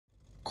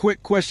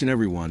Quick question,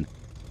 everyone.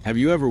 Have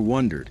you ever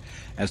wondered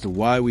as to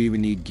why we even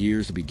need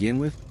gears to begin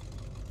with?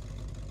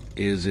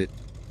 Is it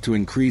to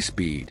increase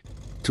speed,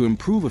 to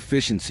improve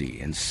efficiency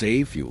and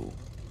save fuel,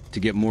 to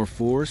get more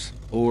force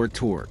or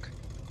torque,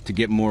 to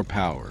get more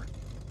power,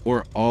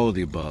 or all of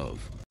the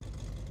above?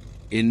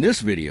 In this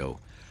video,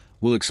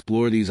 we'll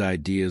explore these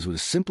ideas with a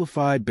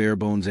simplified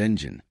bare-bones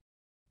engine.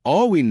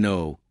 All we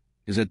know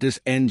is that this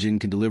engine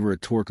can deliver a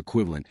torque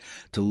equivalent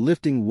to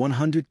lifting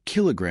 100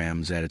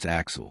 kilograms at its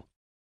axle.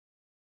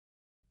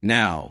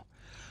 Now,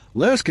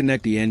 let us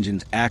connect the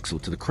engine's axle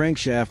to the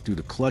crankshaft through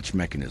the clutch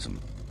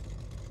mechanism.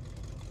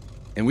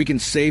 And we can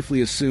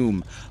safely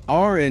assume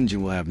our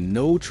engine will have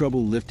no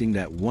trouble lifting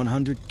that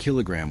 100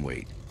 kilogram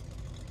weight.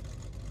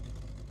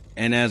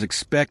 And as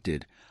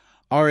expected,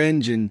 our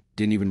engine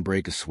didn't even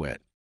break a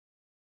sweat.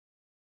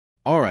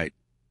 All right,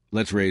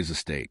 let's raise the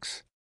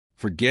stakes.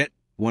 Forget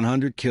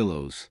 100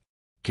 kilos.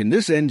 Can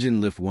this engine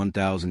lift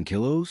 1,000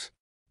 kilos?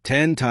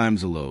 10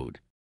 times the load.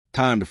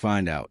 Time to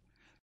find out.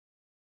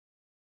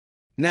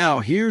 Now,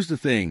 here's the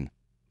thing.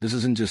 This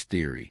isn't just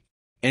theory.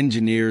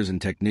 Engineers and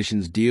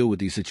technicians deal with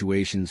these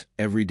situations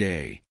every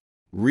day.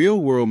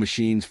 Real-world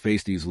machines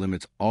face these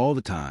limits all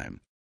the time.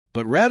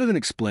 But rather than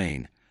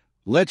explain,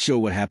 let's show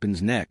what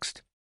happens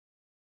next.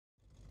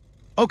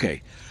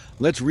 Okay,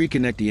 let's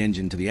reconnect the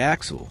engine to the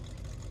axle.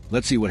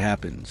 Let's see what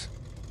happens.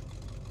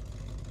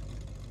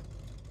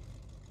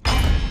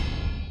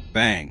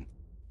 Bang!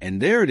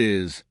 And there it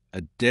is,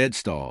 a dead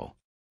stall.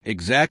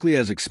 Exactly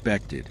as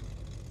expected.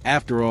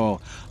 After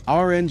all,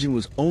 our engine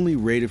was only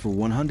rated for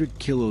 100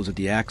 kilos at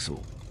the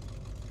axle.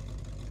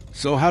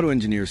 So how do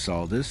engineers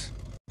solve this?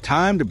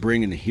 Time to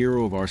bring in the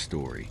hero of our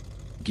story.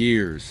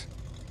 Gears.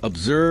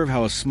 Observe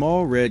how a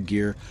small red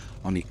gear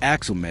on the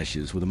axle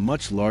meshes with a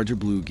much larger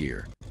blue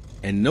gear.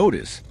 And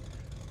notice,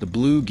 the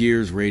blue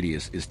gear's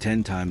radius is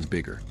 10 times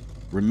bigger.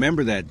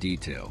 Remember that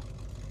detail.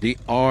 The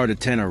R to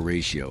 10R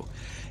ratio.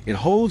 It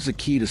holds the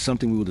key to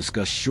something we will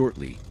discuss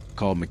shortly,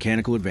 called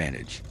mechanical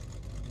advantage.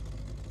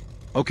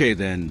 Okay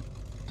then,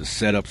 the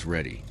setup's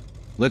ready.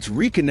 Let's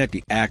reconnect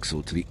the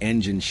axle to the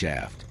engine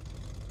shaft.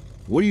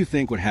 What do you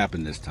think would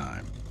happen this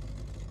time?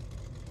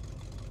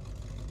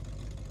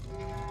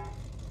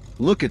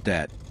 Look at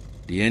that.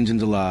 The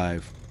engine's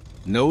alive.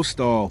 No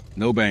stall,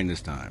 no bang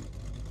this time.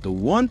 The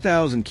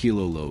 1,000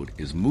 kilo load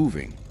is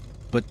moving.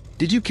 But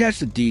did you catch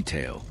the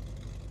detail?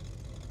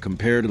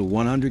 Compared to the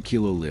 100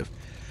 kilo lift,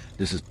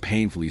 this is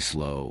painfully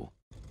slow.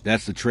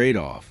 That's the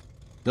trade-off.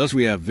 Thus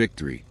we have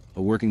victory,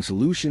 a working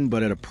solution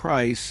but at a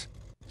price,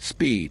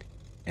 speed.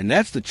 And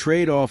that's the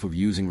trade-off of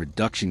using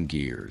reduction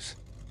gears.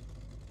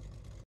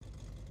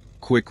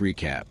 Quick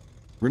recap.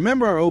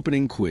 Remember our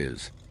opening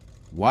quiz.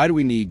 Why do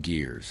we need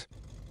gears?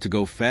 To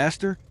go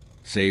faster?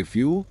 Save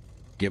fuel?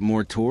 Get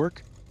more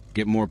torque?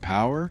 Get more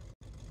power?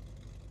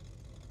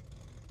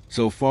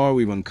 So far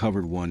we've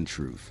uncovered one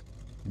truth.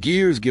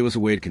 Gears give us a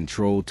way to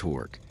control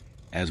torque,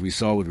 as we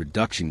saw with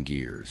reduction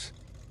gears.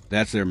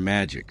 That's their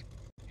magic.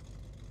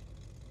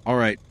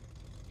 Alright,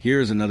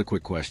 here's another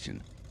quick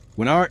question.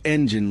 When our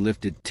engine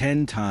lifted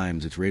 10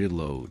 times its rated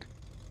load,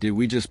 did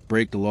we just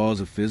break the laws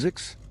of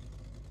physics?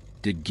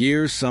 Did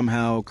gears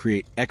somehow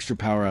create extra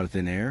power out of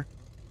thin air?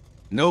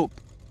 Nope.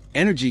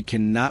 Energy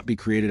cannot be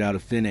created out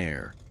of thin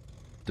air.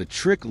 The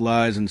trick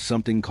lies in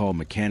something called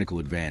mechanical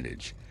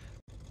advantage.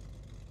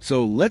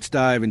 So let's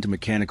dive into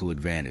mechanical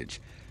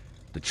advantage,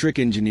 the trick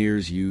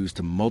engineers use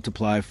to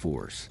multiply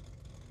force.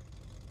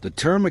 The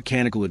term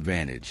mechanical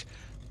advantage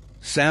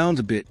sounds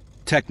a bit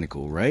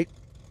technical, right?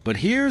 But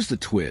here's the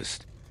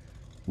twist.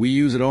 We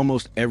use it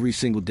almost every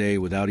single day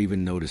without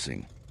even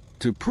noticing.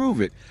 To prove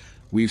it,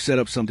 we've set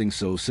up something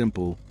so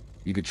simple,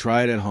 you could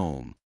try it at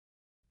home.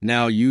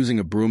 Now, using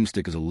a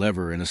broomstick as a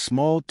lever and a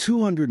small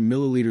 200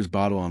 milliliters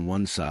bottle on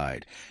one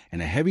side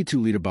and a heavy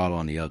 2-liter bottle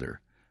on the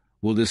other,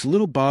 will this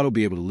little bottle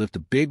be able to lift a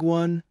big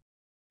one?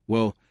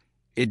 Well,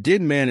 it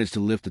did manage to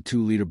lift the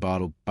 2-liter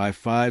bottle by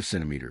 5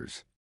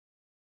 centimeters.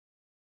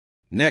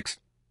 Next,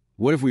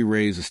 what if we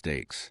raise the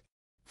stakes?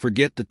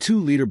 Forget the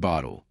 2-liter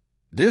bottle.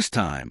 This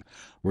time,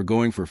 we're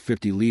going for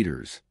 50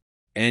 liters.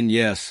 And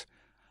yes,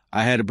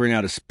 I had to bring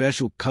out a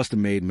special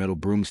custom-made metal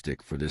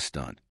broomstick for this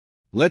stunt.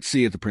 Let's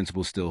see if the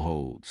principle still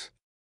holds.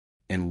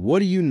 And what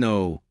do you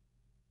know?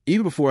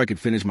 Even before I could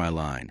finish my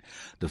line,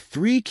 the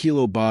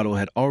 3-kilo bottle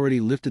had already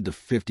lifted the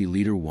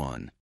 50-liter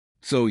one.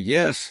 So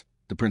yes,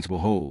 the principle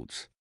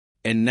holds.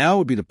 And now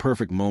would be the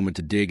perfect moment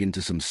to dig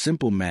into some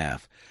simple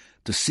math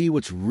to see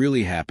what's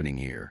really happening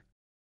here.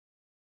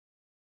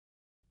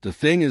 The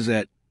thing is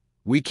that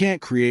we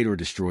can't create or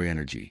destroy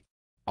energy.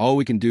 All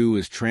we can do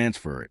is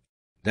transfer it.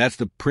 That's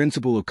the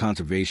principle of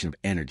conservation of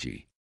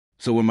energy.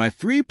 So when my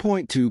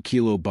 3.2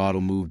 kilo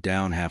bottle moved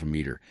down half a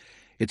meter,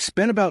 it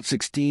spent about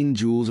 16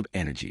 joules of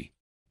energy.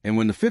 And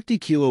when the 50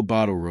 kilo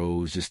bottle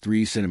rose just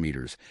 3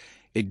 centimeters,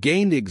 it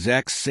gained the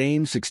exact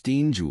same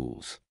 16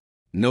 joules.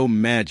 No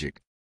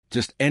magic.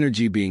 Just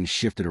energy being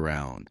shifted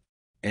around.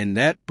 And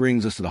that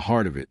brings us to the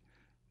heart of it,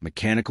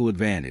 mechanical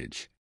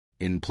advantage.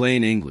 In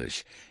plain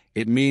English,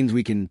 it means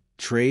we can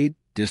trade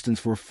distance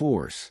for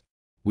force.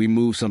 we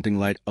move something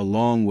light a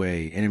long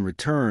way, and in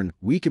return,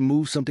 we can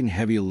move something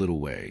heavy a little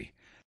way.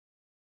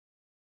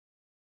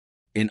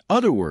 In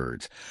other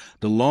words,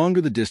 the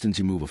longer the distance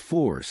you move a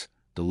force,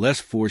 the less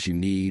force you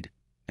need,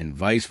 and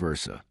vice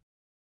versa.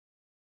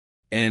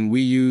 And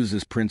we use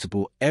this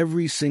principle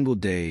every single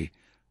day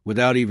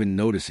without even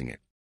noticing it.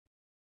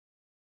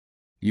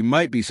 You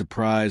might be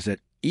surprised that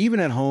even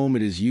at home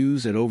it is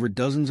used at over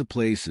dozens of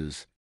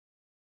places.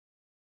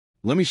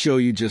 Let me show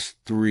you just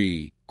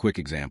 3 quick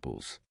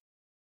examples.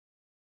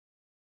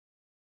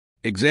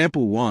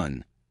 Example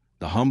 1,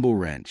 the humble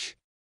wrench.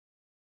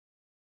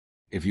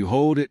 If you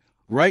hold it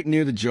right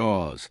near the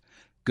jaws,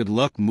 good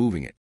luck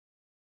moving it.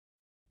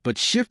 But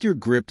shift your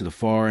grip to the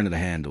far end of the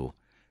handle.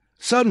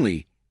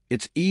 Suddenly,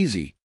 it's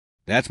easy.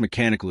 That's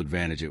mechanical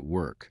advantage at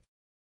work.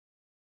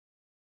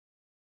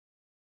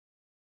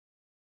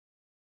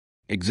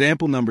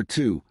 Example number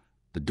 2,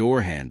 the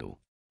door handle.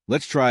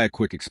 Let's try a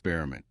quick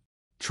experiment.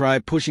 Try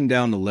pushing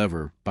down the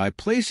lever by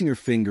placing your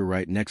finger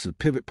right next to the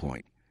pivot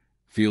point.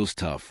 Feels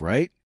tough,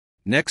 right?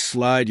 Next,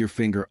 slide your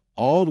finger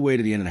all the way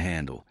to the end of the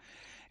handle,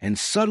 and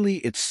suddenly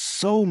it's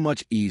so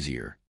much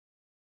easier.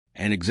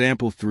 And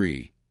example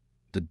 3,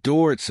 the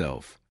door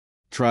itself.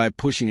 Try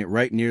pushing it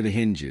right near the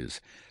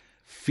hinges.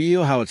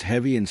 Feel how it's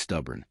heavy and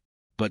stubborn.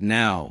 But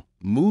now,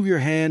 move your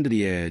hand to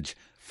the edge,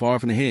 far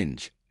from the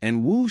hinge,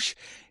 and whoosh,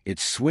 it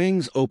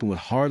swings open with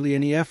hardly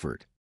any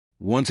effort.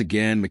 Once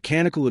again,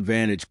 mechanical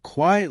advantage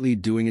quietly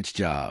doing its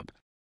job.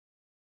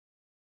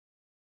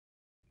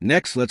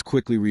 Next, let's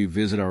quickly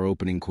revisit our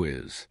opening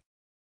quiz.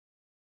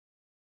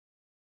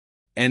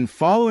 And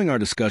following our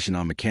discussion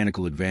on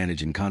mechanical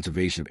advantage and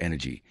conservation of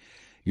energy,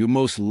 you'll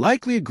most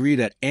likely agree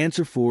that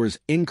answer 4 is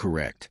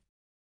incorrect.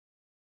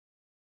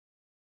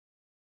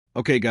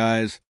 Okay,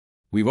 guys,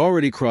 we've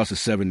already crossed the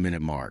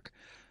 7-minute mark,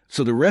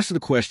 so the rest of the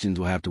questions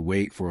will have to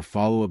wait for a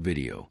follow-up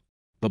video.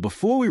 But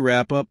before we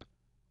wrap up,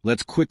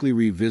 let's quickly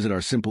revisit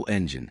our simple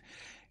engine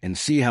and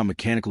see how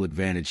mechanical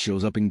advantage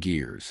shows up in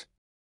gears.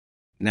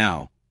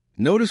 Now,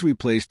 notice we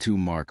placed 2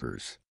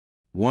 markers,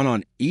 one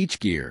on each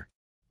gear.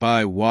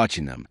 By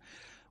watching them,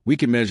 we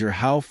can measure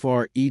how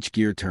far each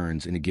gear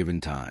turns in a given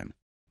time.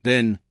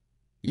 Then,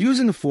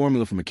 using the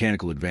formula for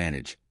mechanical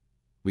advantage,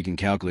 we can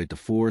calculate the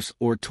force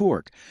or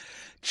torque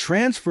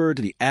transferred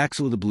to the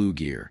axle of the blue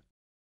gear.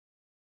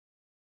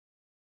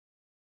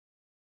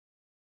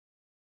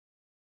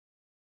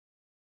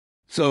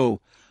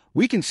 So,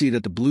 we can see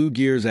that the blue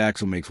gear's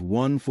axle makes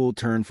 1 full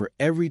turn for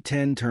every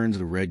 10 turns of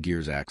the red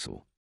gear's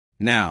axle.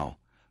 Now,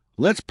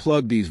 let's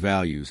plug these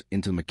values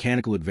into the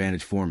mechanical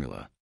advantage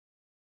formula.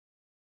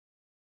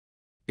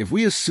 If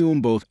we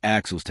assume both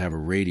axles to have a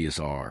radius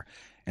r,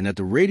 and that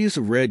the radius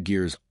of red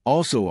gear is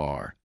also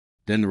r,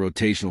 then the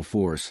rotational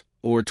force,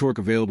 or torque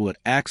available at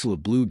axle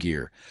of blue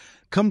gear,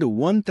 come to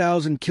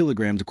 1,000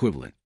 kilograms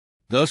equivalent.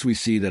 Thus we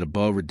see that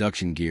above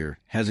reduction gear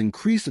has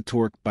increased the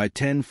torque by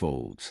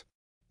 10-folds.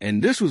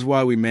 And this was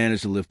why we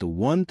managed to lift a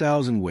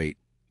 1,000 weight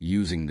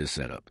using this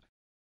setup.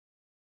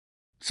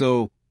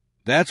 So,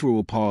 that's where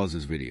we'll pause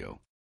this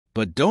video.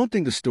 But don't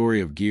think the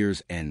story of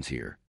gears ends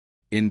here.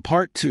 In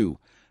part 2,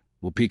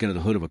 we'll peek under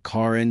the hood of a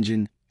car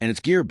engine and its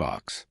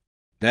gearbox.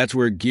 That's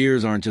where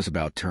gears aren't just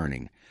about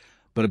turning,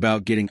 but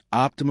about getting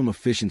optimum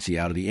efficiency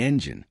out of the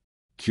engine.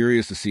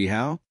 Curious to see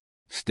how?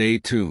 Stay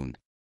tuned.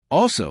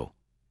 Also,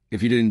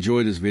 if you did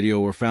enjoy this video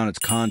or found its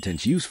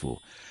contents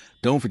useful,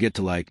 don't forget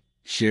to like,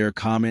 share,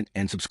 comment,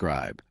 and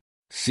subscribe.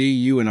 See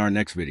you in our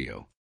next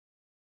video.